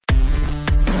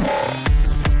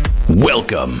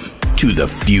Welcome to the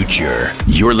future.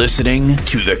 You're listening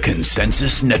to the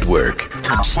Consensus Network.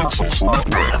 Consensus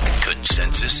Network.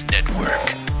 Consensus Network.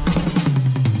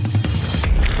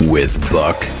 With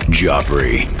Buck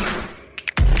Joffrey.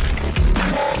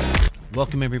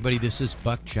 Welcome, everybody. This is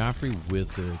Buck Joffrey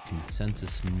with the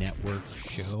Consensus Network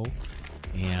show.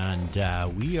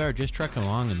 And we are just trucking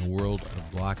along in the world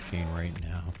of blockchain right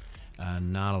now.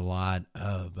 Not a lot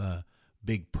of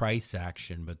big price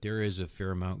action, but there is a fair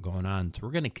amount going on. So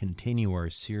we're going to continue our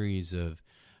series of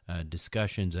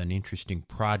discussions on interesting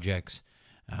projects.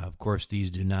 Of course,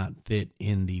 these do not fit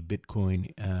in the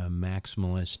Bitcoin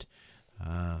maximalist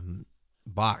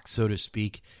box, so to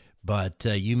speak, but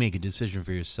you make a decision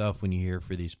for yourself when you hear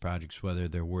for these projects, whether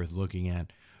they're worth looking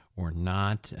at or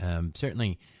not.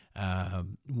 Certainly, the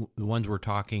ones we're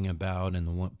talking about and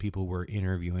the people we're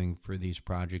interviewing for these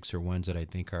projects are ones that I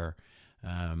think are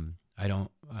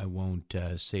I won't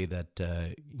say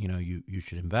that you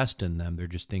should invest in them. They're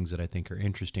just things that I think are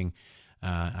interesting.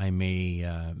 I may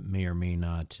or may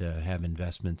not have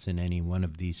investments in any one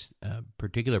of these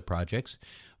particular projects,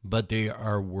 but they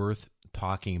are worth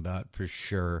talking about for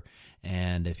sure.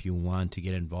 And if you want to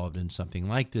get involved in something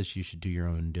like this, you should do your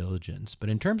own diligence. But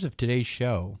in terms of today's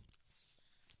show,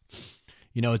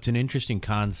 it's an interesting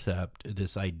concept,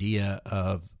 this idea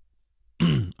of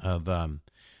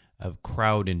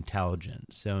crowd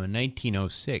intelligence. So in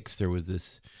 1906, there was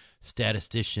this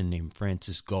statistician named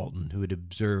Francis Galton who had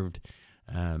observed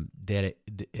that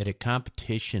at a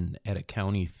competition at a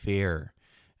county fair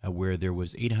where there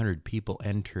was 800 people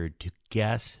entered to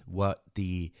guess what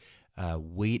the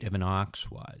weight of an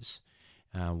ox was,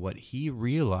 what he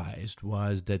realized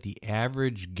was that the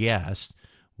average guess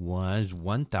was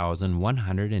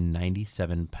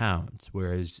 1,197 pounds,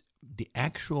 whereas the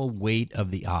actual weight of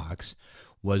the ox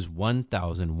was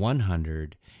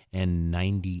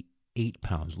 1,198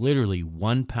 pounds, literally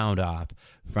 1 pound off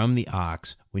from the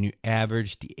ox when you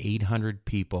average the 800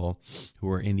 people who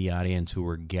were in the audience who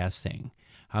were guessing.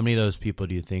 How many of those people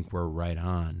do you think were right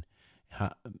on?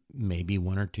 Maybe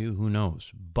one or two, who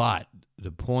knows? But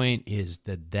the point is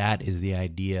that is the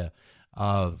idea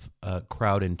of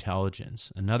crowd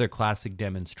intelligence. Another classic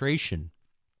demonstration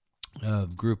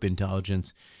of group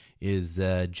intelligence is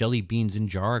the jelly beans in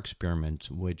jar experiment,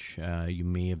 which you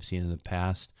may have seen in the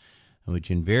past,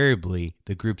 which invariably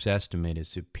the group's estimate is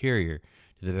superior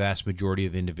to the vast majority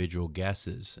of individual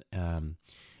guesses.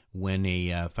 When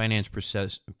a finance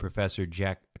professor,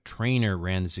 Jack Trainer,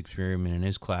 ran this experiment in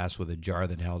his class with a jar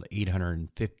that held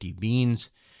 850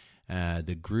 beans,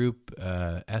 the group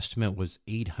estimate was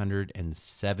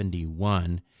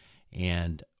 871,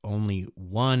 and only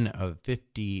one of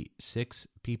 56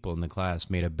 people in the class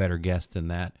made a better guess than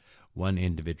that one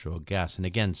individual guess. And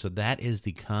again, so that is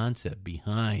the concept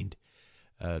behind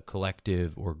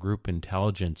collective or group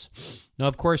intelligence. Now,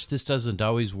 of course, this doesn't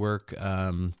always work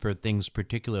for things,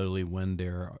 particularly when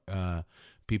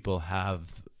people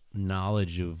have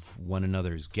knowledge of one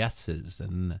another's guesses,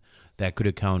 and that could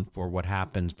account for what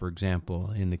happens, for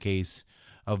example, in the case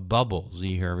of bubbles.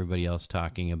 You hear everybody else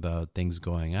talking about things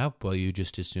going up, well, you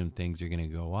just assume things are going to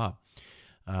go up.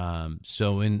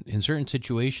 So in certain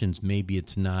situations, maybe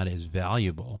it's not as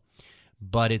valuable,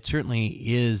 but it certainly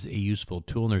is a useful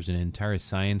tool, and there's an entire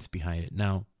science behind it.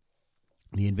 Now,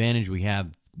 the advantage we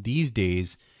have these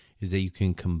days is that you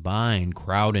can combine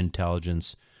crowd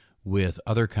intelligence with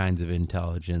other kinds of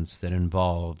intelligence that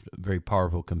involve very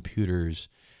powerful computers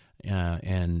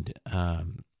and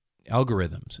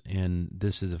algorithms. And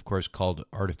this is, of course, called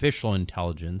artificial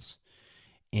intelligence.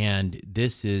 And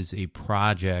this is a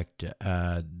project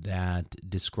that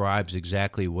describes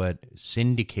exactly what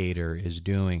Syndicator is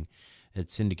doing.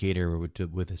 It's Syndicator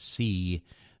with a C.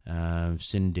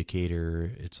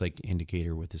 Syndicator, it's like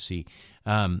indicator with a C.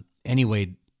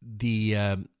 Anyway, the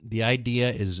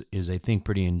idea is I think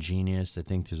pretty ingenious. I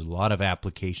think there's a lot of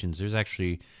applications. There's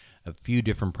actually a few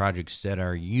different projects that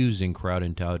are using crowd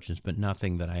intelligence, but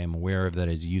nothing that I am aware of that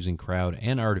is using crowd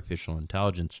and artificial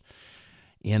intelligence.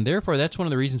 And therefore, that's one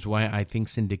of the reasons why I think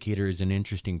Syndicator is an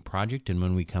interesting project. And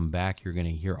when we come back, you're going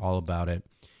to hear all about it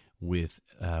with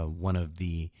one of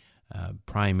the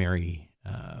primary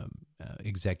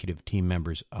executive team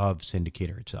members of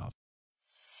Syndicator itself.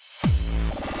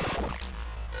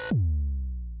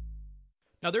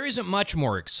 Now, there isn't much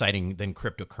more exciting than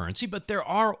cryptocurrency, but there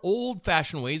are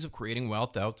old-fashioned ways of creating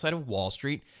wealth outside of Wall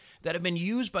Street that have been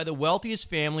used by the wealthiest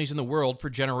families in the world for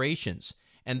generations.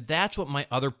 And that's what my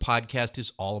other podcast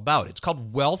is all about. It's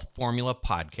called Wealth Formula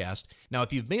Podcast. Now,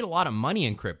 if you've made a lot of money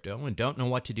in crypto and don't know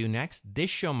what to do next,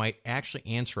 this show might actually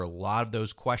answer a lot of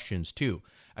those questions too.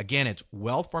 Again, it's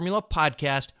Wealth Formula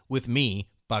Podcast with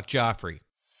me, Buck Joffrey.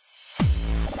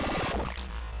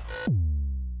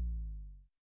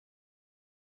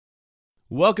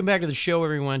 Welcome back to the show,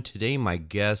 everyone. Today, my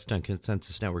guest on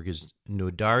Consensus Network is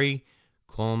Nodari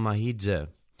Kolmahidze.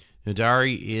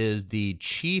 Nodari is the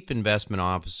Chief Investment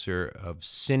Officer of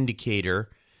Syndicator.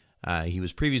 He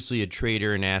was previously a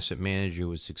trader and asset manager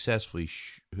who successfully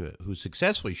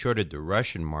shorted the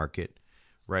Russian market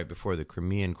right before the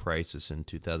Crimean crisis in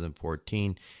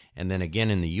 2014, and then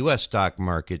again in the U.S. stock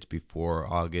markets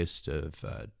before August of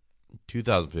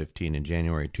 2015 and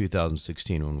January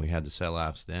 2016 when we had the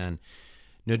sell-offs then.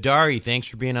 Nodari, thanks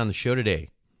for being on the show today.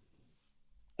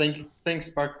 Thanks,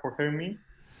 Buck, for having me.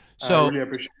 So, I really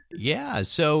appreciate it. Yeah,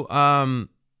 so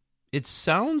it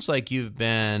sounds like you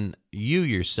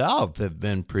yourself have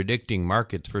been predicting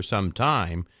markets for some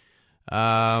time.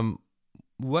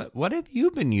 What have you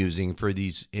been using for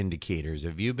these indicators?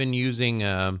 Have you been using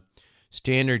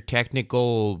standard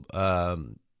technical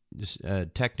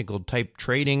type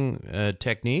trading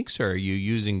techniques, or are you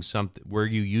using something where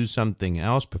you used something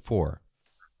else before?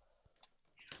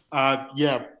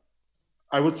 Yeah,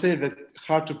 I would say that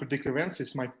how to predict events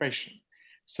is my passion.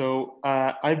 So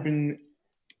I've been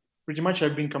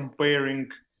comparing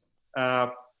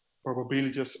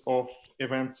probabilities of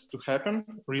events to happen,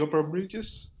 real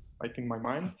probabilities, like in my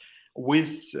mind,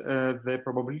 with the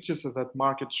probabilities that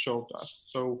market showed us.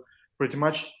 So pretty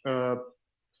much, for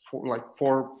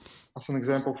as an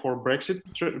example, for Brexit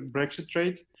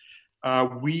trade,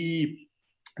 we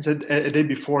said a day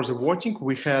before the voting,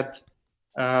 we had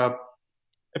a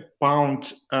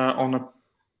pound on a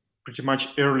pretty much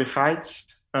early high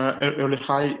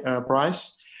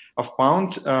price of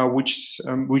pound, which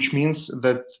means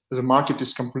that the market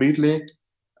is completely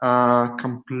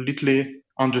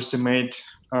underestimate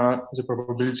the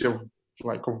probability of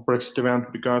Brexit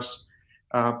event, because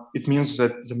it means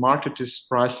that the market is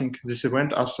pricing this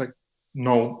event as a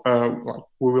no,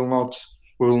 we will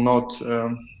not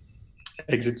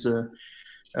exit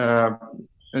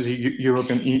the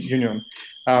European Union.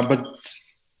 But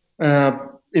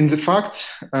in the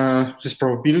fact, this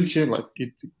probability,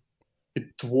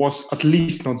 it was at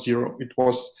least not zero. It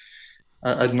was,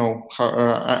 I don't know,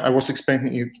 I was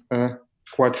expecting it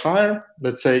quite higher.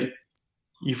 Let's say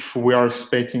if we are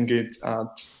expecting it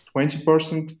at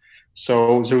 20%,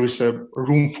 so there is a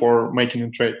room for making a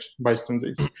trade based on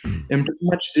this. And pretty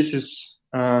much this is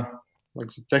the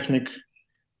technique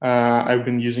I've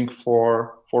been using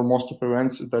for most of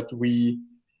events, that we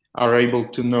are able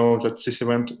to know that this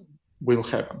event will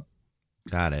happen.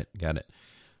 Got it.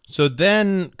 So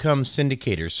then comes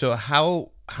Syndicator. So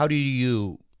how did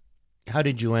you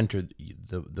enter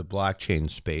the blockchain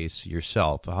space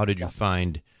yourself? How did you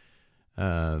find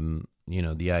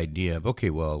the idea of, okay,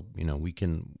 well, we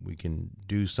can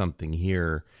do something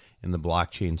here in the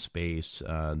blockchain space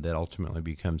that ultimately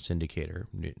becomes Syndicator?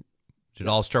 Did it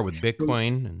all start with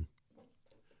Bitcoin?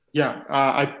 Yeah,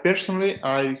 I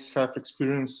have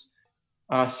experience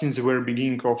since the very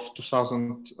beginning of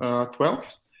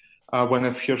 2012 when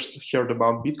I first heard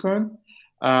about Bitcoin.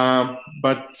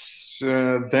 But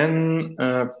then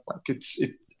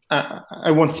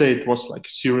I won't say it was like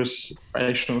serious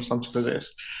passion or something like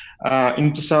this.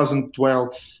 In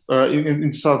 2012,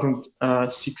 in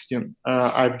 2016,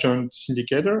 I've joined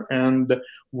Syndicator, and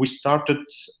we started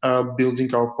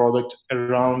building our product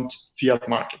around fiat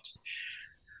market.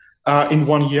 In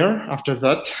 1 year after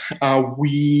that,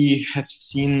 we have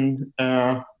seen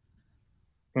the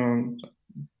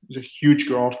huge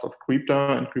growth of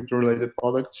crypto and crypto-related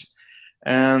products,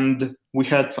 and we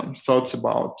had some thoughts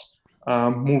about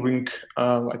moving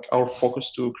our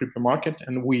focus to crypto market,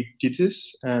 and we did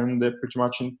this. And pretty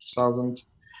much in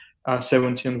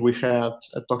 2017, we had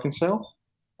a token sale,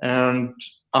 and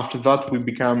after that, we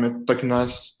became a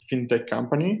tokenized fintech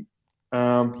company.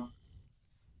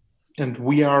 And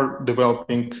we are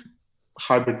developing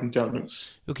hybrid intelligence.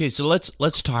 Okay, so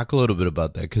let's talk a little bit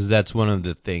about that, because that's one of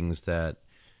the things that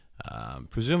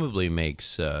presumably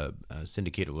makes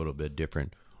Syndicate a little bit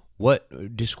different.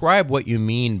 Describe what you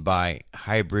mean by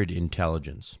hybrid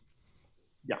intelligence.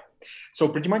 Yeah, so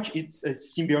pretty much it's a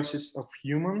symbiosis of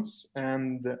humans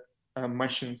and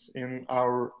machines in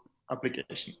our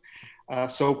application.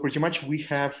 So pretty much we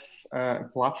have a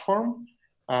platform,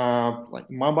 like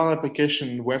mobile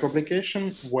application, web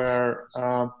application, where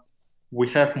we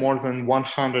have more than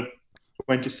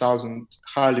 120,000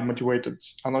 highly motivated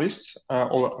analysts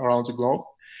all around the globe.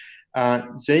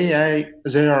 They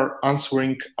are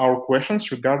answering our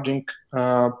questions regarding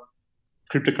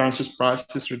cryptocurrencies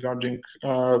prices, regarding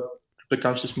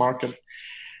cryptocurrencies market.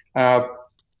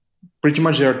 Pretty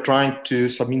much they are trying to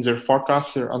submit their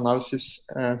forecasts, their analysis,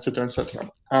 etc.,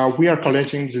 etc. We are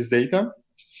collecting this data.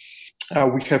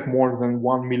 We have more than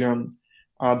 1 million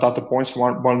data points,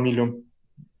 1 million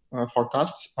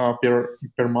forecasts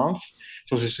per month.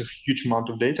 So this is a huge amount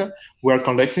of data. We are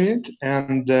collecting it,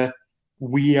 and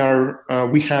we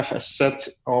have a set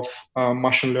of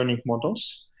machine learning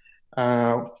models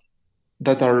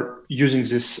that are using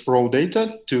this raw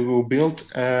data to build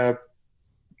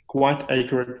quite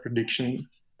accurate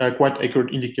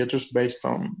indicators based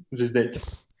on this data.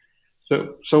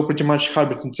 So pretty much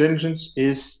hybrid intelligence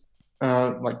is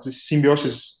like the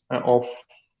symbiosis of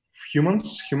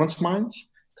humans'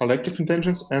 minds, collective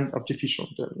intelligence, and artificial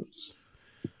intelligence.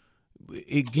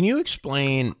 Can you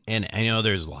explain, and I know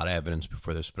there's a lot of evidence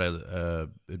before this, but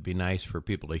it'd be nice for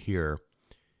people to hear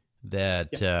that,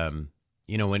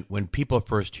 when people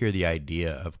first hear the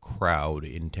idea of crowd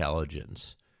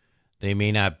intelligence, they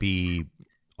may not be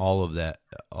all that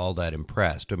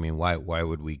impressed. I mean, why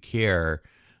would we care?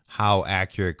 How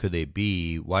accurate could they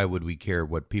be? Why would we care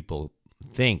what people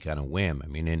think on a whim? I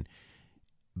mean,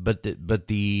 but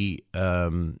the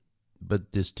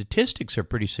statistics are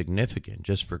pretty significant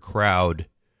just for crowd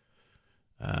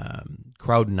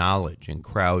knowledge and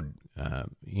crowd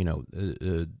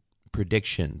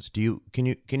predictions. Can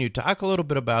you talk a little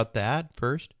bit about that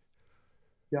first?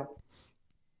 Yeah.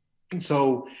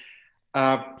 So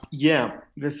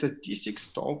the statistics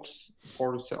talks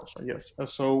for themselves, I guess.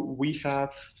 So we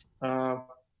have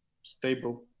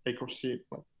stable accuracy,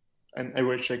 an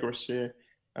average accuracy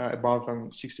above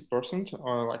than 60%,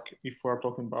 or like if we're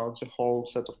talking about the whole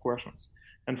set of questions.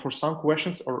 And for some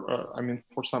questions, or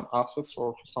for some assets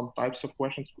or for some types of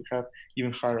questions, we have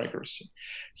even higher accuracy.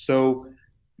 So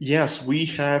yes, we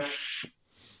have.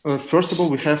 First of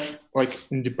all, we have like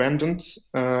independent.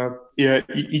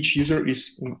 Each user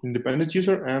is an independent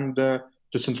user and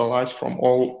decentralized from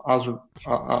all other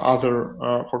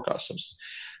forecasters.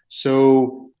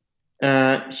 So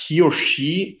he or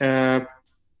she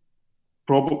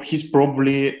he's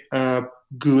probably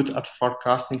good at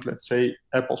forecasting, let's say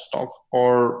Apple stock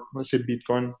or let's say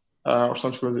Bitcoin or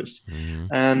something like this. Mm-hmm.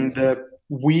 And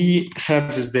we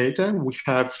have this data. We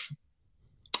have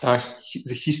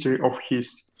the history of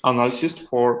his analysis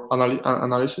for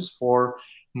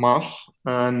math,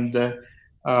 and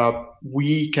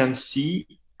we can see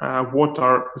what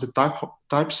are the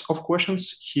types of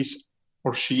questions he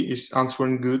or she is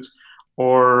answering good,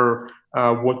 or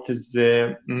what is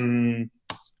the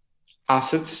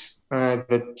assets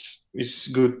that is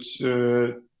good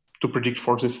to predict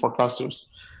for these forecasters.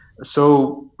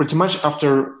 So pretty much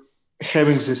after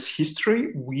having this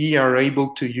history, we are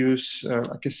able to use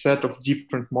like a set of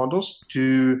different models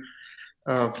to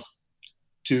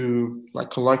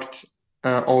collect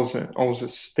all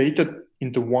the data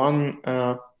into one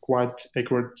quite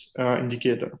accurate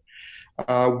indicator.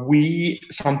 We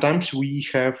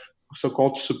have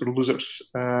so-called super losers,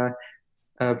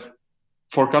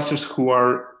 forecasters who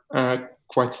are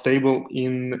quite stable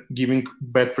in giving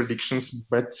bad predictions,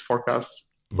 bad forecasts.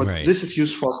 But right. This is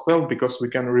useful as well because we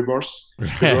can reverse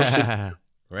it.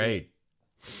 Right.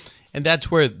 And that's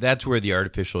where the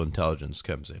artificial intelligence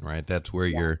comes in, right? That's where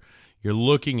you're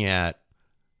looking at,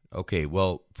 okay,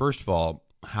 well, first of all,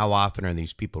 how often are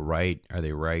these people right? Are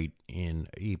they right in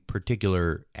a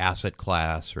particular asset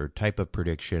class or type of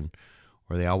prediction?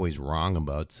 Or are they always wrong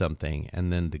about something?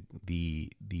 And then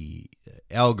the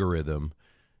algorithm,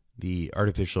 the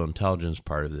artificial intelligence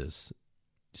part of this,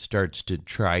 starts to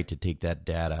try to take that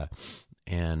data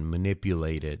and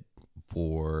manipulate it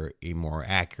for a more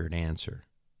accurate answer.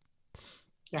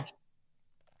 Yeah.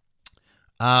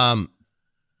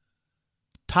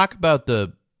 Talk about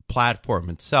the platform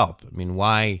itself. I mean,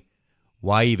 why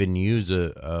even use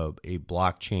a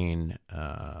blockchain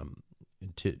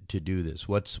to do this?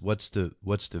 What's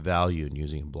the value in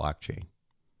using a blockchain?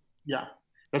 Yeah,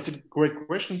 that's a great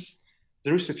question.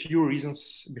 There is a few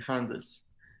reasons behind this.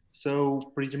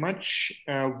 So pretty much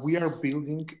we are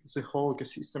building the whole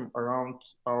ecosystem around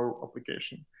our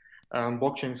application.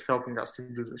 Blockchain is helping us to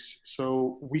do this.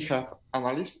 So we have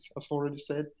analysts, as already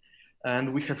said,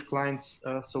 and we have clients,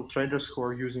 so traders who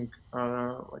are using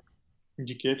like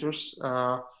indicators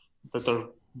that are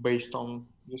based on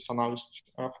this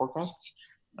analyst forecasts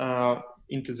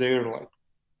into their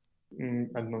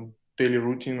daily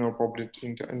routine, or probably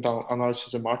into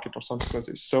analysis of the market or something like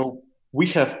this. So we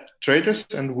have traders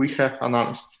and we have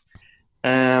analysts.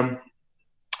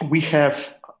 We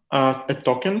have a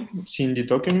token, CND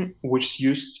token, which is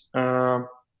used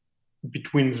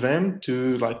between them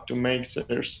to make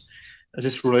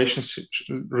this relationship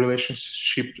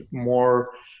more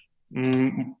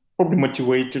probably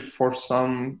motivated for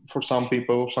some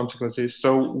people, something like this.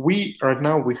 So right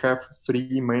now we have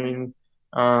three main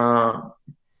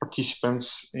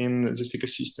participants in this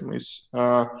ecosystem. Is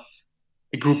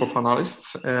a group of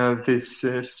analysts, this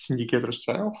syndicator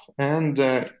itself, and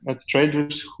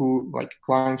traders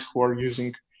clients who are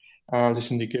using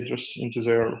these indicators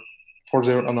for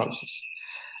their analysis.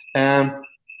 And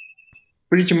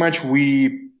pretty much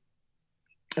we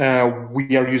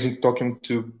are using token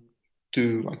to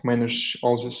manage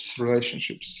all these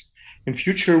relationships. In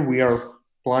future, we are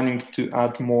planning to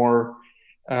add more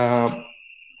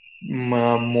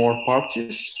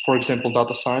parties, for example,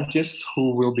 data scientists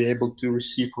who will be able to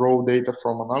receive raw data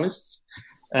from analysts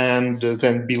and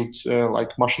then build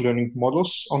machine learning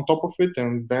models on top of it,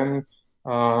 and then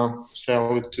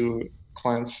sell it to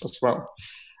clients as well.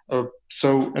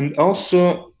 And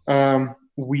also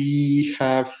we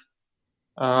have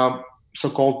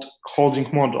so-called holding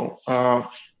model,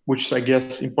 which is, I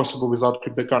guess, impossible without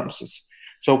cryptocurrencies.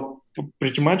 So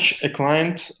pretty much a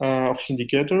client of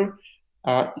Syndicator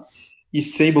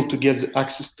is able to get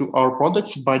access to our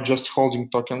products by just holding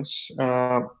tokens.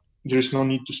 There is no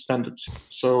need to spend it.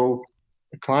 So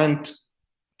a client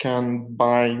can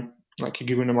buy a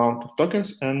given amount of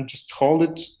tokens and just hold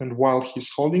it. And while he's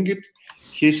holding it,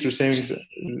 he's receiving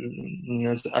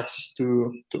the access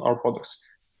to our products,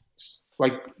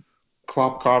 like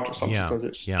club card or something like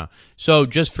this. Yeah. So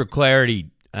just for clarity,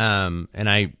 and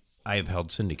I've held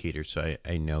Syndicators, so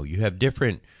I know you have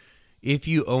different. If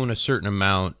you own a certain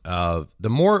amount of the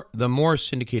more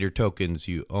Syndicator tokens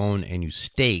you own and you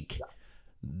stake,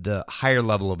 the higher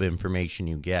level of information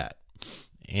you get.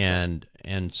 And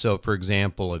so, for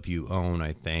example, if you own,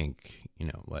 I think,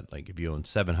 if you own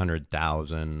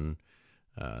 700,000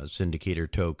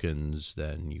 Syndicator tokens,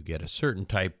 then you get a certain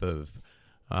type of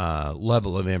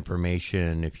level of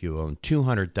information. If you own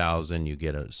 200,000, you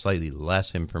get a slightly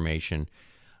less information.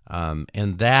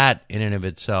 And that in and of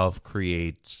itself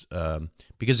creates,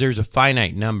 because there's a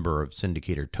finite number of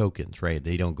Syndicator tokens, right?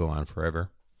 They don't go on forever.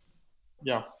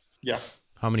 Yeah.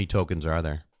 How many tokens are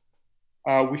there?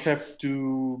 We have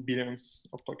 2 billion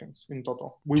of tokens in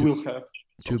total. We will have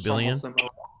 2 billion? 2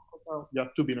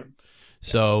 billion.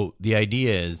 So the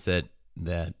idea is that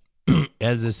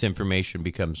as this information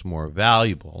becomes more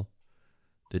valuable,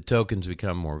 the tokens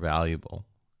become more valuable.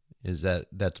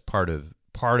 That's part of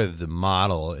the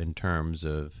model in terms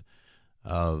of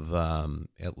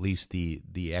at least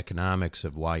the economics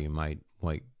of why you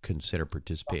might consider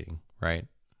participating, right?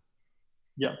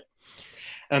 Yeah.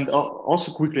 And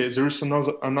also quickly, there is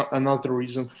another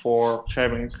reason for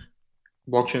having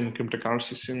blockchain and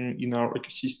cryptocurrencies in our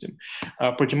ecosystem.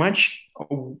 Pretty much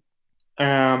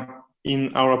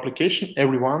in our application,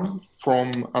 everyone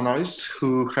from analysts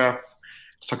who have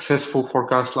successful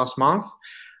forecast last month,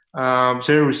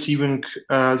 they're receiving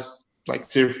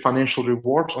their financial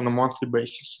rewards on a monthly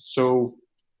basis. So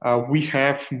we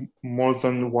have more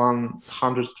than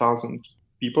 100,000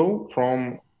 people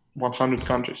from 100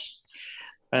 countries.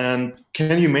 And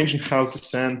can you imagine how to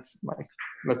send,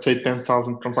 let's say,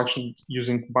 10,000 transactions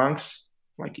using banks,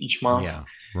 each month? Yeah,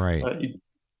 right.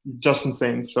 It's just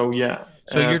insane. So, yeah.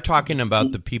 So you're talking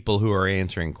about the people who are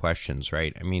answering questions,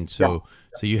 right? I mean, so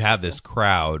you have this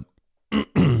crowd,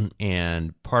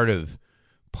 and part of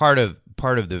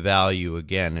the value,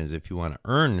 again, is if you want to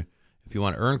earn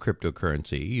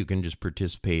cryptocurrency, you can just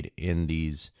participate in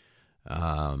these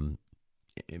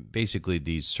basically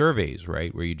these surveys,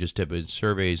 right, where you just have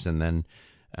surveys, and then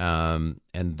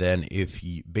if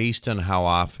you, based on how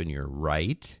often you're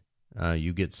right,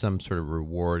 you get some sort of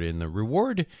reward. And the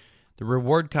reward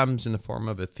comes in the form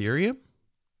of Ethereum.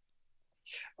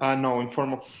 No, in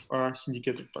form of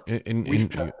syndicated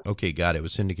token. Okay, got it. It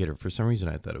was syndicated. For some reason,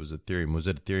 I thought it was Ethereum. Was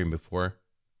it Ethereum before?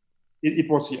 It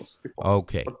was, yes, before.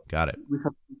 Okay, got it. We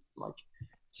had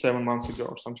 7 months ago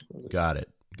or something like this. Got it.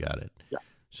 Yeah.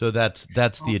 So that's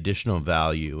the additional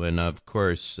value, and of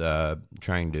course,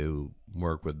 trying to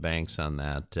work with banks on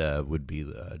that would be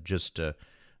just a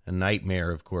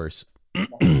nightmare, of course.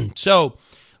 So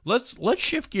let's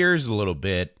shift gears a little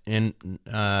bit and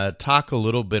talk a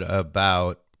little bit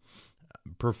about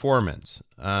performance.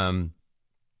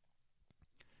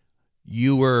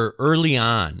 You were early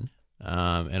on,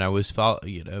 and I was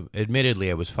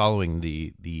admittedly I was following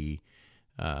the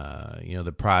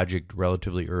project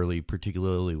relatively early,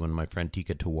 particularly when my friend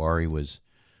Tika Tawari was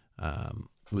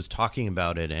talking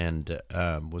about it, and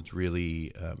was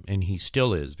really, and he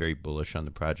still is very bullish on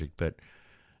the project. But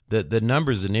the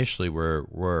numbers initially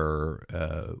were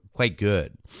quite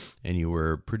good, and you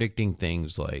were predicting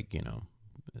things like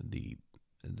the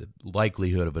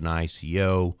likelihood of an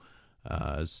ICO,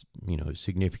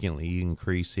 significantly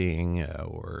increasing,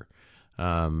 or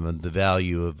the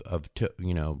value of a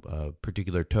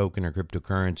particular token or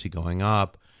cryptocurrency going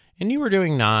up, and you were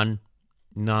doing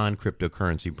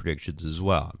non-cryptocurrency predictions as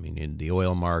well. I mean, in the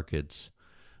oil markets,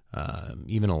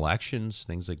 even elections,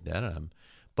 things like that.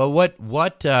 But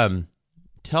what?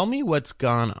 Tell me what's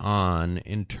gone on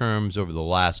in terms over the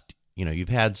last. You've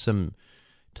had some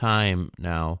time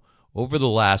now. Over the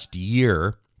last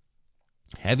year,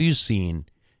 have you seen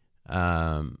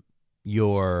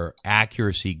your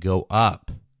accuracy go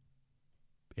up?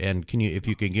 And if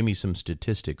you can give me some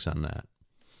statistics on that?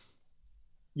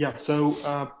 Yeah.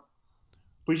 So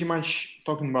pretty much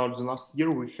talking about the last year,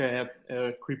 we had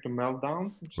a crypto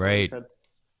meltdown. So right.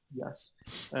 Yes,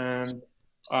 and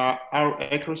our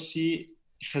accuracy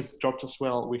has dropped as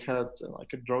well. We had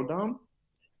like a drawdown,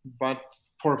 but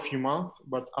for a few months.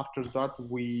 But after that,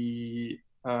 we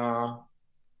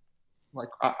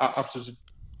after the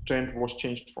trend was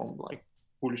changed from like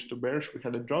bullish to bearish, we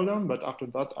had a drawdown. But after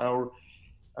that, our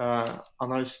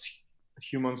analysts,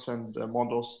 humans, and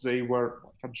models, they were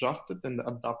adjusted and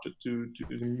adapted to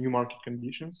the new market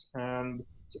conditions, and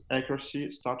the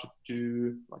accuracy started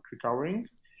to recovering.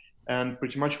 And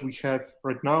pretty much we have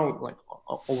right now,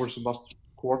 over the last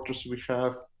quarters, we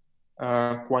have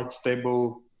quite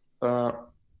stable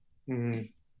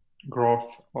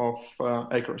growth of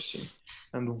accuracy,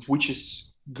 and which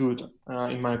is good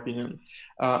in my opinion.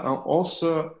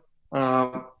 Also,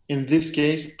 in this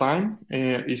case, time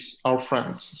is our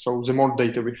friend. So the more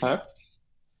data we have,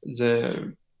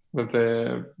 the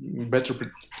better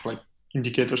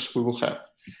indicators we will have.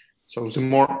 So the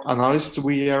more analysts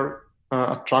we are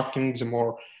attracting, the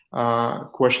more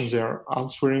questions they are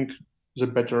answering, the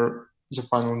better the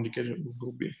final indicator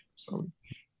will be. So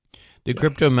the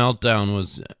crypto meltdown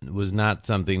was not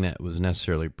something that was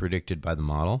necessarily predicted by the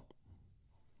model.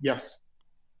 Yes.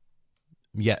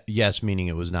 Yeah. Yes, meaning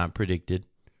it was not predicted.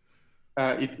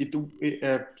 It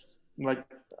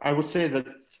I would say that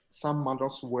some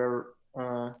models were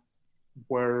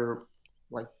aware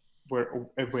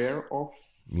of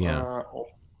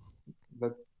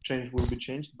that change will be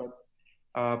changed, but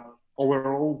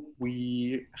overall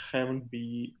we haven't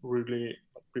been really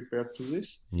prepared to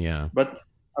this. Yeah. But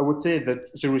I would say that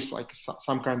there is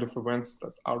some kind of events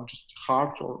that are just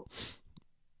hard or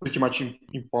pretty much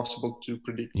impossible to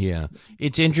predict. Yeah,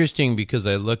 it's interesting because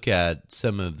I look at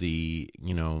some of the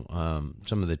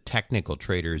some of the technical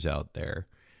traders out there.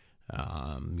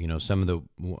 Some of the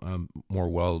more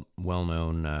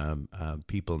well-known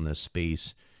people in this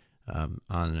space on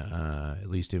at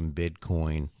least in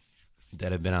Bitcoin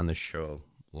that have been on the show,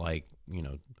 like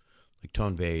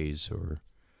Tone Vays or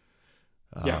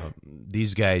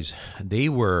these guys. They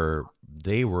were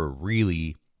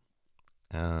really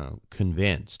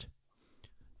convinced,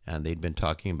 and they'd been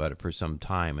talking about it for some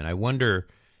time. And I wonder,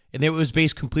 and it was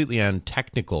based completely on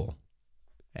technical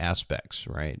aspects,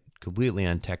 right? Completely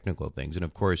on technical things. And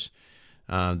of course,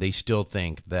 they still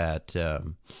think that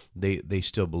they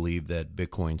still believe that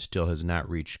Bitcoin still has not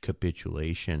reached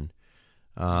capitulation.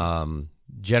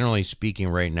 Generally speaking,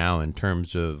 right now, in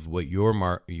terms of what your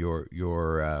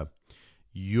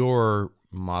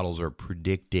models are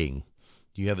predicting,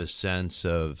 do you have a sense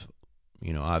of,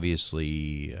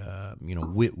 obviously,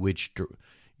 which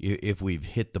if we've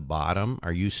hit the bottom,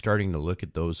 are you starting to look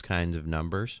at those kinds of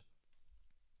numbers?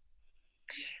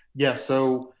 Yeah.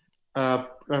 So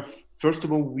first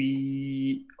of all,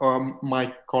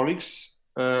 my colleagues,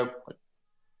 the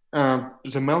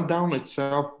meltdown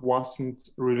itself wasn't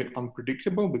really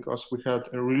unpredictable because we had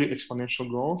a really exponential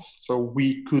growth. So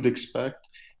we could expect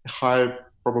a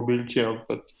higher probability of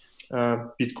that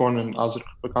Bitcoin and other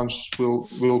cryptocurrencies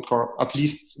will at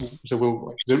least there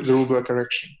will be a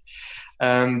correction.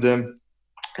 And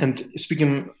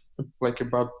speaking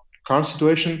about current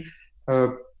situation,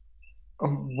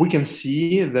 we can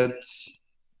see that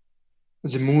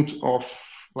the mood of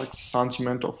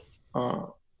sentiment of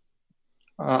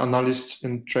analysts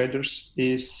and traders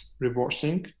is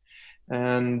reversing,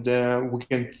 and we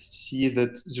can see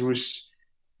that there is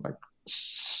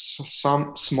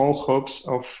some small hopes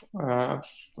of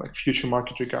future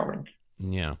market recovering.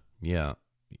 Yeah.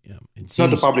 It's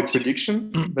not a public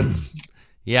prediction, but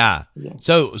yeah.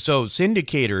 So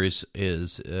Syndicator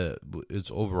is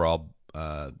overall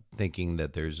thinking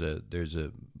that there's a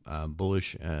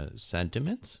bullish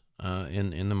sentiments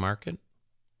in the market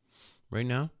right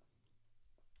now.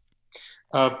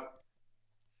 I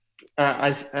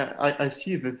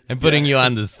see that. I'm putting you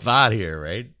on the spot here,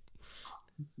 right?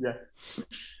 Yeah.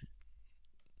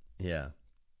 Yeah.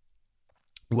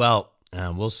 Well,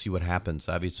 we'll see what happens.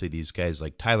 Obviously, these guys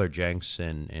like Tyler Jenks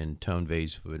and Tone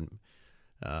Vays,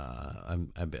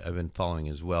 I've been following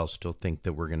as well, still think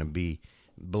that we're going to be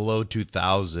below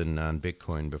 2,000 on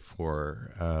Bitcoin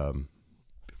before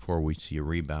we see a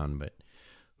rebound. But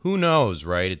Who knows,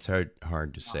 right? It's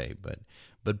hard to say, but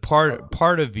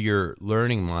part of your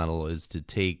learning model is to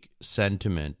take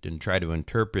sentiment and try to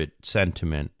interpret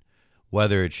sentiment,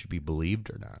 whether it should be believed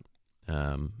or not.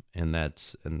 And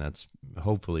that's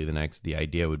hopefully the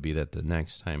idea would be that the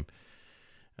next time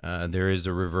there is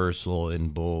a reversal in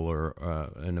bull or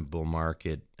in a bull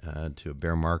market to a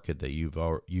bear market, that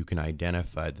you can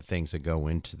identify the things that go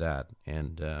into that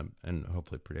and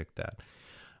hopefully predict that.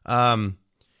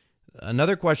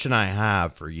 Another question I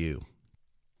have for you.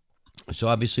 So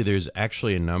obviously, there's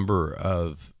actually a number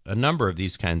of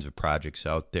these kinds of projects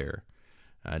out there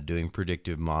doing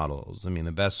predictive models. I mean,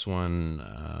 the best one,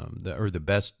 the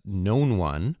best known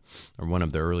one, or one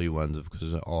of the early ones, of course,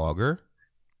 is Augur,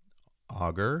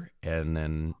 and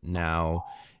then now,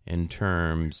 in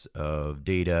terms of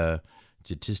data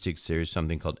statistics, there's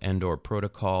something called Endor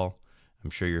Protocol.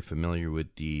 I'm sure you're familiar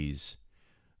with these.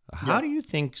 How do you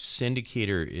think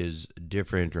Syndicator is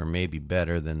different or maybe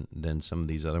better than some of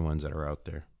these other ones that are out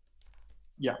there?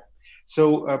 Yeah.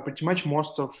 So pretty much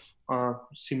most of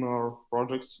similar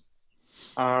projects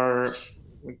are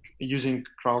using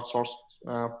crowdsourced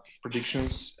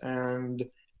predictions, and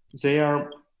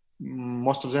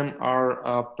most of them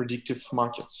are predictive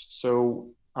markets. So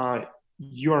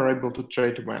you are able to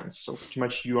trade events. So pretty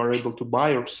much you are able to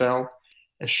buy or sell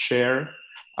a share,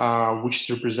 which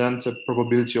represents a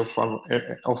probability of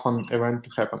an event to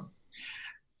happen.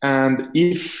 And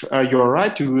if you are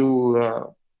right, you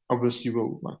will obviously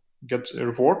get a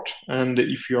reward. And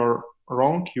if you are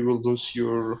wrong, you will lose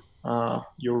your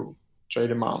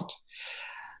trade amount.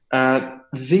 The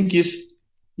thing is,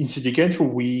 in Syndicator,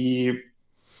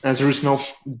 there is no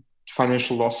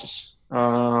financial losses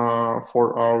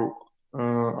for our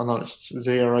analysts.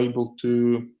 They are able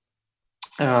to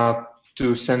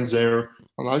send their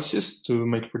analysis to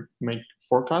make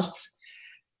forecasts,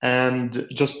 and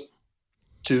just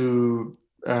to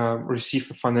receive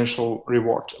a financial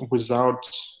reward without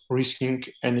risking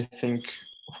anything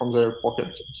from their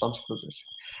pocket, something like this.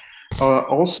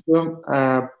 Also,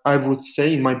 I would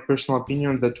say, in my personal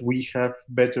opinion, that we have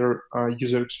better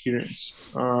user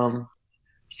experience.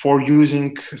 For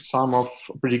using some of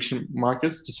prediction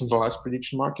markets, decentralized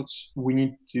prediction markets, we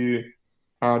need to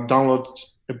download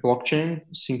a blockchain,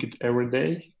 sync it every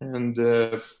day, and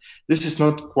this is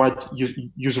not quite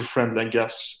user friendly, I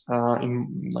guess,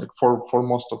 for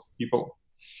most of people.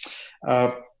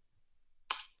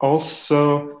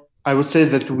 Also, I would say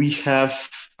that we have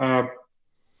a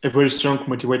very strong,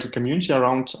 motivated community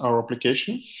around our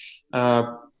application.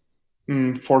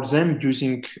 For them,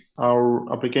 using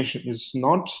our application is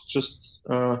not just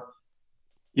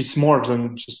it's more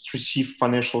than just receive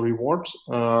financial reward,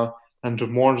 and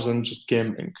more than just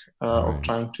gambling or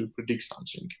trying to predict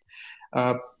something.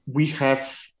 We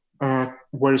have a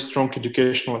very strong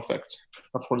educational effect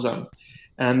for them.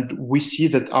 And we see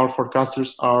that our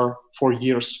forecasters are for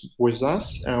years with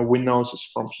us. We know this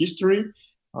from history.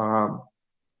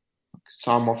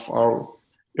 Some of our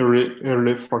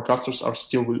early forecasters are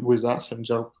still with us, and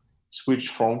they're switched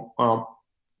from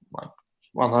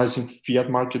analyzing fiat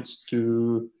markets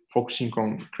to focusing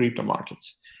on crypto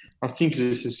markets. I think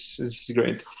this is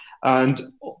great. And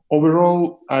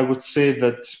overall, I would say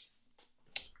that,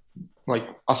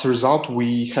 as a result,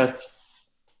 we have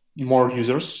more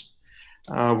users,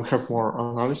 we have more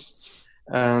analysts,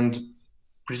 and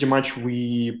pretty much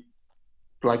we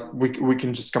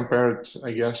can just compare it,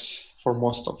 I guess, for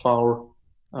most of our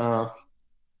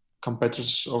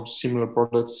competitors of similar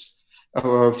products,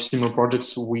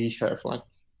 projects. We have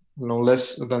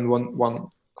less than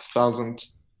 1,000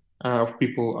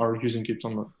 people are using it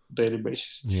on a daily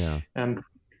basis. Yeah, and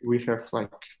we have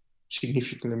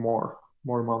significantly more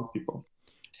amount of people.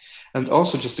 And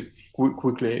also, just a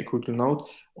quickly note,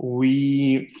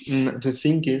 the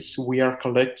thing is, we are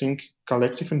collecting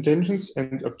collective intelligence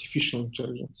and artificial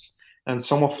intelligence. And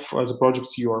some of the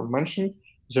projects you are mentioning,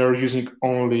 they are using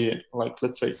only,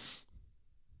 let's say,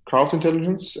 crowd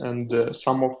intelligence, and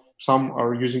some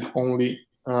are using only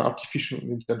artificial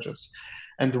intelligence.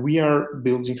 And we are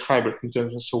building hybrid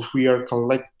intelligence, so we are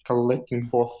collecting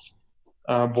both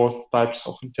types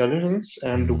of intelligence,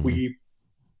 and we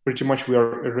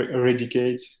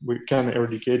can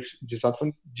eradicate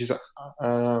disadvantages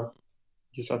of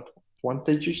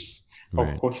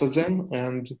both of them,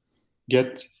 and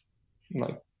get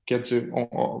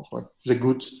the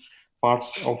good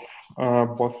parts of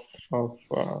both of.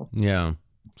 Yeah.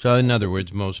 So in other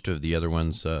words, most of the other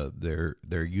ones, they're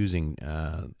using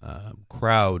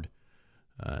crowd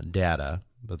data,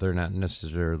 but they're not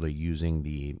necessarily using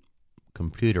the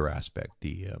computer aspect.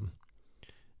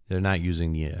 They're not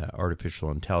using the artificial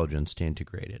intelligence to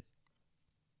integrate it.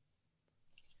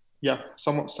 Yeah,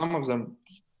 some of them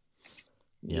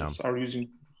Yeah. yes, are using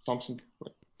something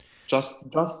like just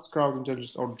crowd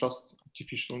intelligence or just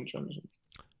artificial intelligence.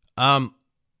 Um,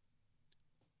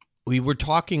 we were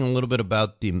talking a little bit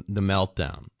about the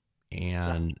meltdown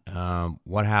and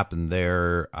what happened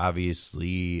there.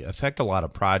 Obviously, affect a lot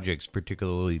of projects,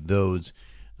 particularly those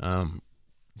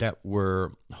that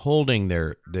were holding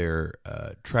their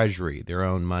treasury, their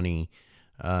own money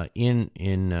in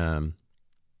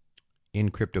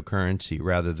cryptocurrency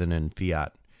rather than in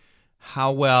fiat.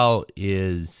 How well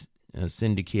is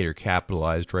Syndicator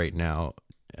capitalized right now?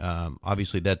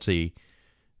 Obviously, that's a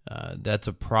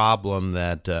problem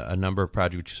that a number of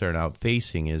projects are now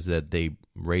facing, is that they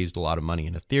raised a lot of money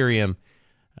in Ethereum.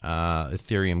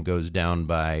 Ethereum goes down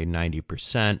by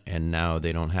 90%, and now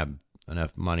they don't have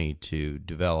enough money to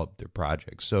develop their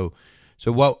projects. So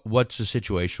what's the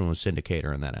situation with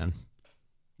Syndicator on that end?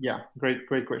 Yeah,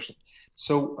 great question.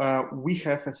 So we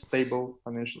have a stable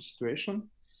financial situation.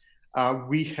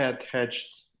 We had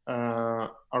hedged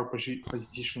our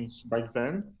positions back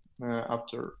then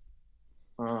after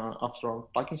our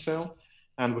packing sale,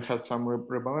 and we had some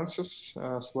rebalances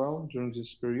as well during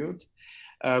this period.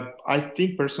 I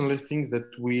personally think that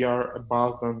we are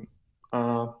about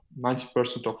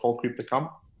 90% of all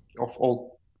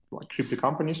crypto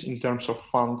companies in terms of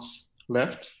funds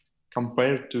left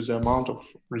compared to the amount of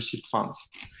received funds.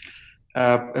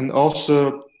 And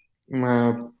also,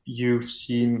 you've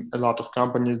seen a lot of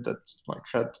companies that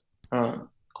had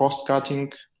cost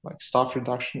cutting, like staff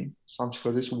reduction, something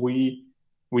like this. We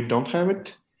don't have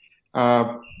it.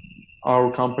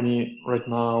 Our company right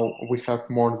now, we have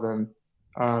more than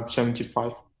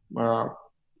 75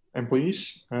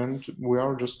 employees, and we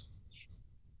are just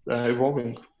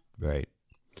evolving. Right.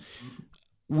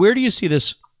 Where do you see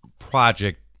this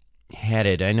project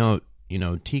headed? I know,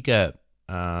 Tika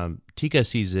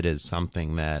sees it as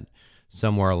something that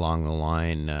somewhere along the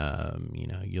line,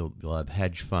 you'll have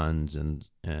hedge funds and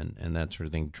that sort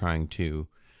of thing trying to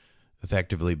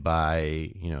effectively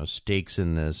buy, stakes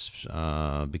in this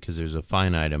because there's a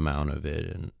finite amount of it,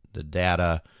 and the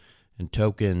data and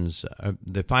tokens,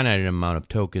 the finite amount of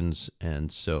tokens,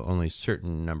 and so only a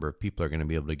certain number of people are going to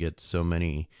be able to get so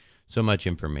much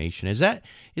information. Is that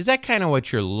kind of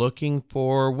what you're looking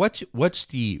for? What's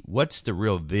the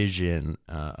real vision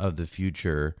of the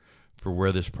future for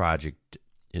where this project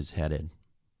is headed?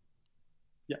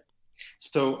 Yeah.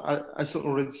 So as I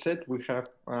already said, we have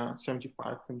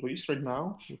 75 employees right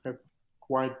now. We have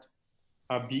quite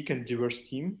a big and diverse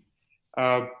team.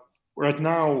 Right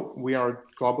now, we are a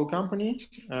global company.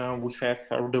 We have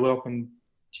our development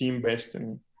team based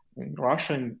in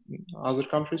Russia and other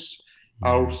countries.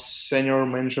 Our senior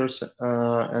managers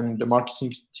and the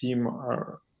marketing team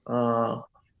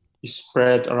is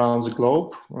spread around the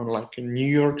globe, like in New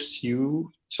York,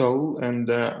 Seoul, and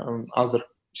other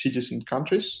cities and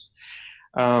countries.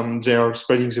 They are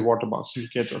spreading the word about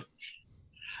Syndicator.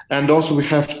 And also we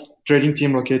have trading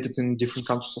team located in different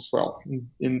countries as well,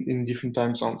 in different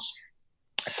time zones.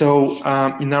 So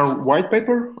in our white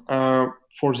paper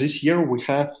for this year, we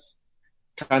have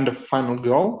kind of final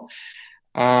goal.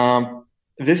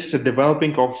 This is a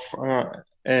developing of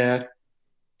a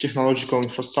technological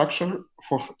infrastructure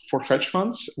for hedge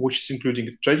funds, which is including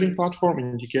a trading platform,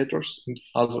 indicators, and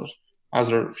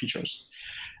other features.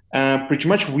 Pretty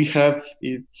much we have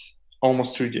it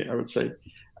almost 3D, I would say.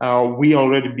 We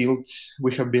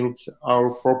have built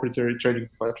our proprietary trading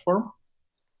platform,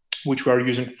 which we are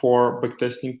using for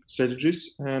backtesting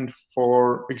strategies and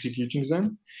for executing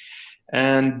them.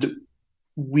 And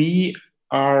we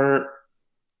have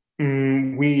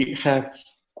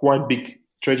quite big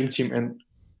trading team and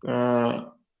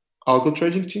algo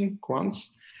trading team,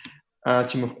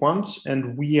 team of quants,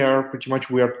 and we are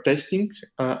testing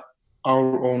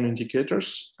our own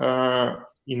indicators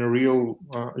in a real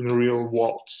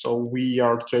world. So we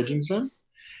are trading them.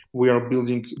 We are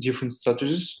building different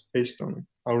strategies based on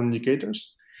our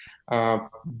indicators,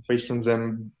 based on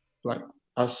them like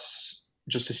as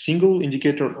just a single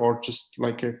indicator or just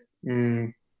like a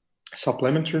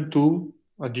supplementary tool,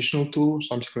 additional tool,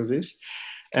 something like this.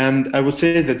 And I would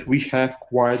say that we have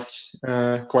quite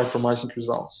promising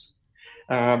results.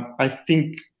 I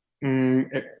think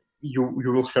you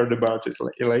will hear about it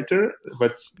later,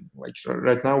 but like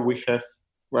right now we have.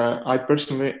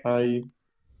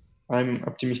 I'm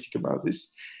optimistic about this.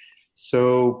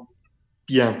 So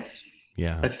yeah,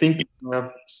 I think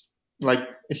like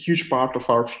a huge part of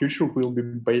our future will be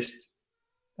based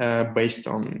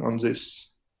on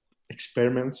these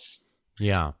experiments.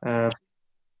 Yeah.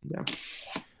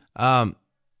 Have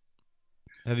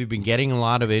you been getting a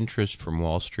lot of interest from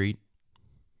Wall Street?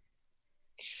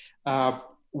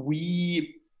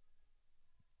 we,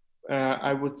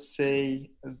 I would say,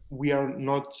 we are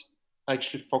not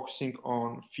actually focusing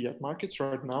on fiat markets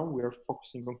right now. We are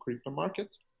focusing on crypto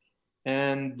markets,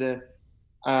 and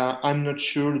I'm not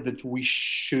sure that we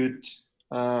should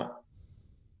sell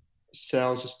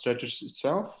the strategy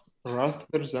itself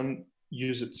rather than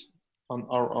use it on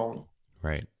our own.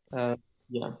 Right. Yeah.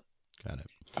 Got it.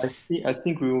 I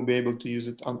think we will be able to use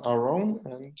it on our own,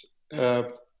 and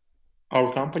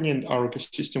our company and our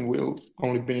ecosystem will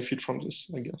only benefit from this,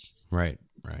 I guess. Right.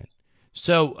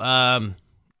 So,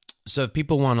 so if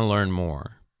people want to learn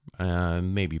more,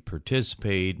 maybe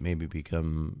participate, maybe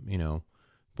become,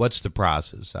 what's the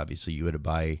process? Obviously, you would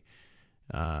buy.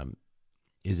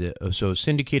 Is it so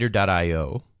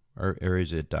syndicator.io or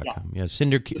is it .com? Yeah,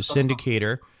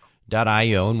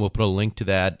 syndicator.io, and we'll put a link to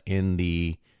that in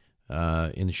the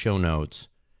show notes.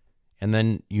 And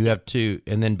then you have to,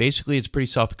 and then basically it's pretty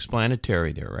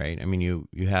self-explanatory there, right? I mean, you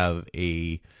have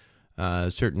a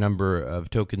certain number of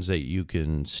tokens that you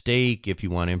can stake if you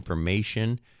want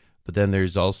information, but then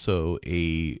there's also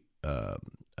a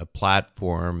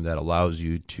platform that allows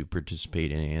you to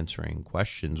participate in answering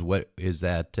questions. What is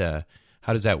that?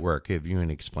 How does that work? If you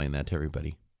can explain that to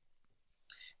everybody.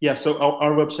 Yeah, so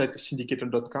our website is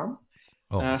syndicator.com.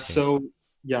 Okay.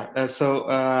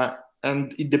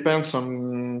 And it depends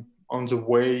on the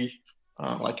way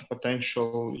like a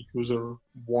potential user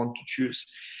want to choose.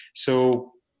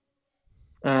 So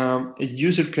a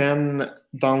user can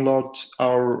download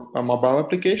our mobile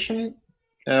application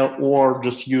or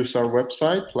just use our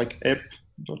website, like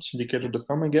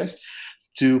app.syndicator.com, I guess,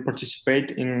 to participate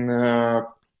in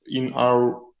our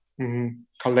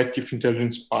collective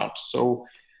intelligence part. So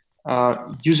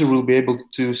user will be able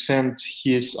to send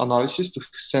his analysis, to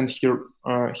send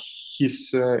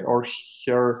his or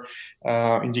her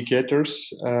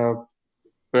indicators,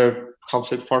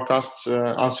 forecasts,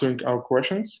 answering our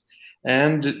questions,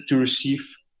 and to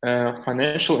receive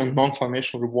financial and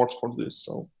non-financial rewards for this.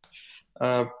 So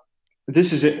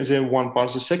this is the one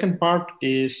part. The second part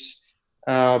is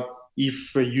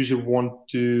if a user want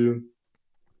to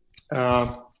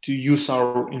use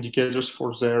our indicators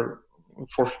for their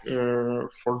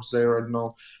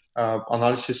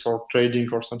analysis or trading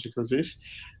or something like this,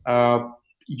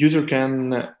 user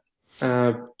can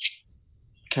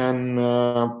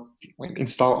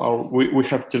install our. We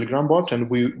have Telegram bot, and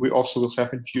we also will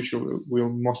have in future. We'll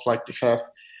most likely have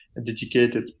a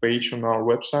dedicated page on our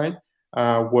website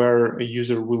where a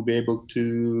user will be able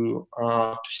to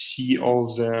see all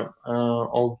the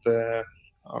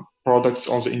products,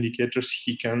 all the indicators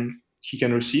he can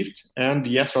receive. And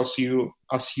yes, as you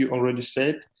already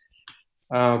said,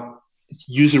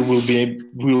 user will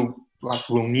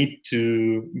need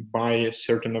to buy a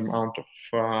certain amount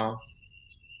of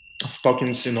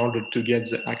tokens in order to get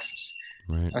the access.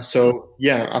 Right. So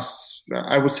yeah, as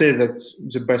I would say that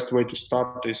the best way to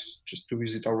start is just to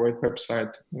visit our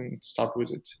website and start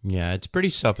with it. Yeah, it's pretty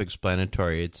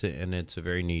self-explanatory. It's a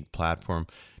very neat platform.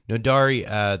 Nodari,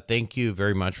 thank you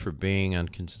very much for being on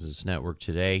Consensus Network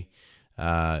today,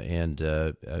 and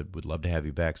I would love to have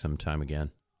you back sometime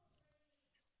again.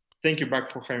 Thank you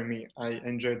back for having me. I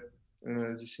enjoyed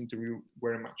this interview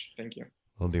very much. Thank you.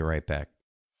 We'll be right back.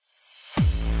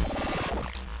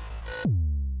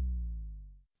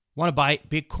 Want to buy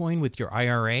Bitcoin with your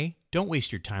IRA? Don't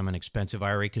waste your time on expensive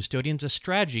IRA custodians. A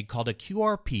strategy called a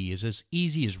QRP is as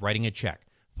easy as writing a check.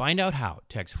 Find out how.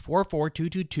 Text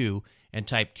 44222 and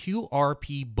type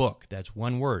QRP book. That's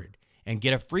one word. And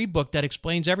get a free book that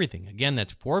explains everything. Again,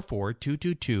 that's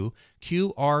 44222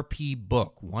 QRP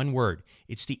book. One word.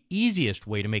 It's the easiest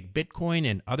way to make Bitcoin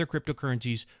and other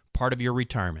cryptocurrencies part of your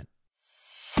retirement.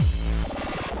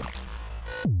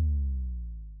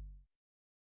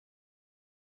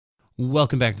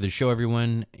 Welcome back to the show,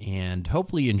 everyone, and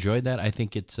hopefully you enjoyed that. I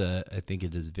think it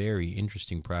is a very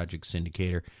interesting project,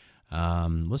 Syndicator.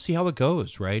 We'll see how it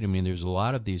goes, right? I mean, there's a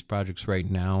lot of these projects right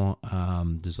now.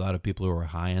 There's a lot of people who are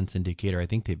high on Syndicator. I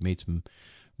think they've made some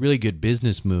really good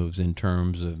business moves in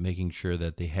terms of making sure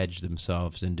that they hedge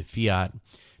themselves into fiat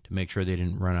to make sure they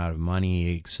didn't run out of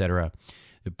money, etc.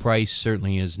 The price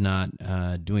certainly is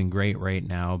not doing great right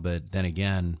now, but then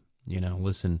again,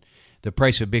 listen. The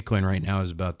price of Bitcoin right now is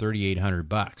about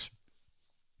 $3,800.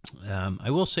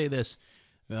 I will say this.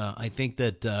 I think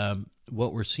that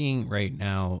what we're seeing right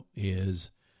now is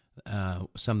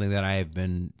something that I have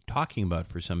been talking about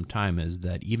for some time, is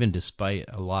that even despite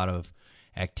a lot of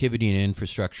activity in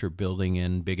infrastructure building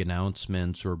and big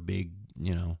announcements or big,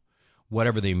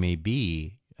 whatever they may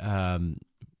be,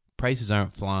 prices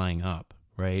aren't flying up,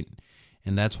 right?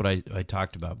 And that's what I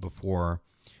talked about before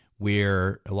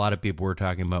where a lot of people were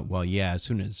talking about, well, yeah, as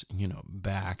soon as,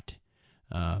 Bakkt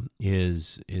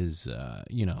is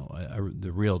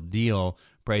the real deal,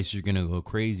 prices are going to go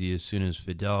crazy. As soon as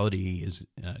Fidelity is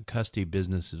custody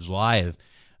business is live,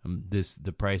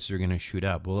 the prices are going to shoot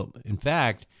up. Well, in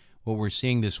fact, what we're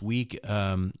seeing this week,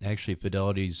 actually,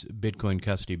 Fidelity's Bitcoin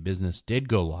custody business did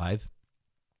go live.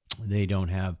 They don't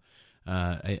have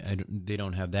they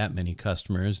don't have that many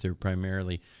customers. They're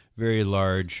primarily very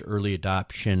large, early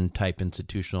adoption type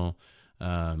institutional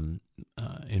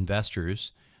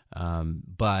investors.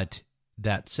 But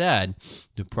that said,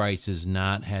 the price has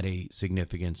not had a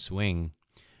significant swing.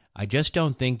 I just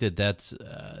don't think that's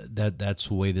the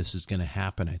way this is going to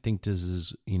happen. I think this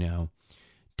is,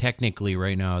 technically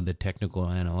right now, the technical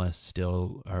analysts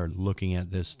still are looking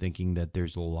at this thinking that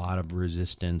there's a lot of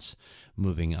resistance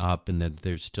moving up and that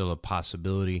there's still a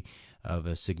possibility of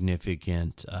a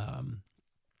significant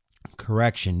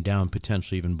correction down,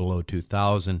 potentially even below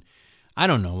 2,000. I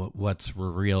don't know what's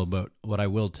real, but what I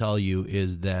will tell you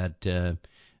is that the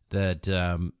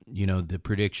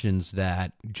predictions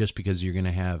that just because you're going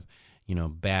to have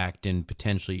Bakkt and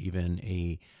potentially even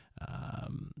the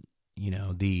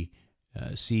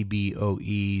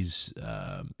CBOE's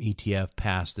ETF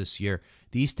pass this year,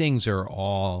 these things are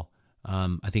all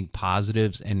I think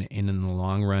positives, and in the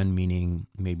long run, meaning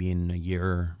maybe in a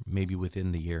year, maybe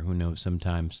within the year, who knows,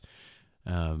 sometimes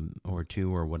or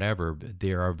two or whatever,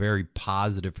 they are very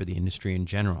positive for the industry in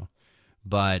general.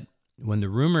 But when the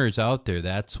rumor is out there,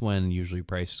 that's when usually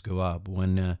prices go up.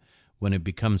 When it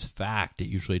becomes fact, it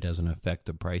usually doesn't affect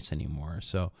the price anymore.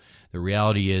 So the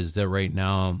reality is that right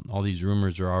now, all these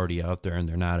rumors are already out there and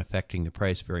they're not affecting the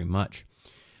price very much.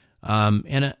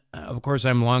 Of course,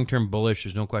 I'm long-term bullish.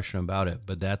 There's no question about it.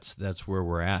 But that's where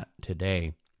we're at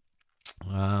today.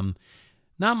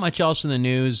 Not much else in the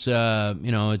news. I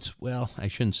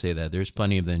shouldn't say that. There's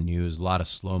plenty of the news. A lot of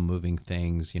slow-moving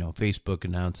things. Facebook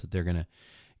announced that they're going to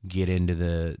get into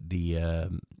the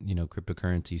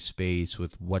cryptocurrency space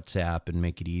with WhatsApp and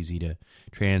make it easy to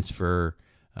transfer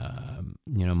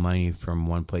money from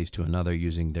one place to another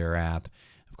using their app.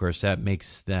 Of course, that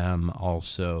gives them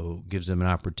an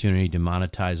opportunity to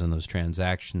monetize on those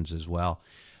transactions as well.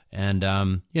 And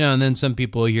and then some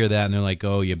people hear that and they're like,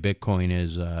 "Oh, yeah, Bitcoin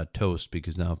is toast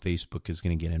because now Facebook is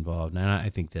going to get involved." And I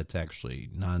think that's actually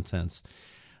nonsense.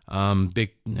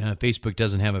 Facebook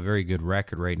doesn't have a very good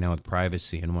record right now with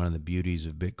privacy, and one of the beauties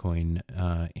of Bitcoin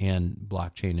and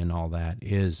blockchain and all that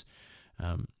is,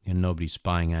 and nobody's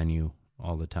spying on you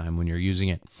all the time when you're using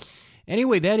it.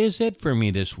 Anyway, that is it for me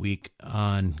this week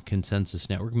on Consensus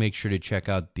Network. Make sure to check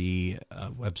out the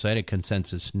website at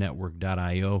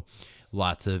consensusnetwork.io.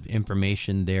 Lots of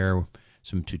information there,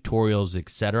 some tutorials,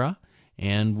 etc.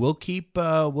 And we'll keep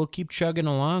chugging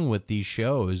along with these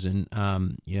shows and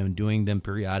doing them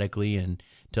periodically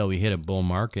until we hit a bull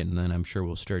market, and then I'm sure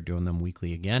we'll start doing them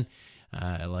weekly again.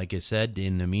 Like I said,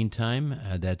 in the meantime,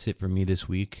 that's it for me this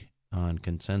week on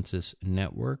Consensus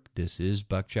Network. This is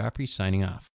Buck Joffrey signing off.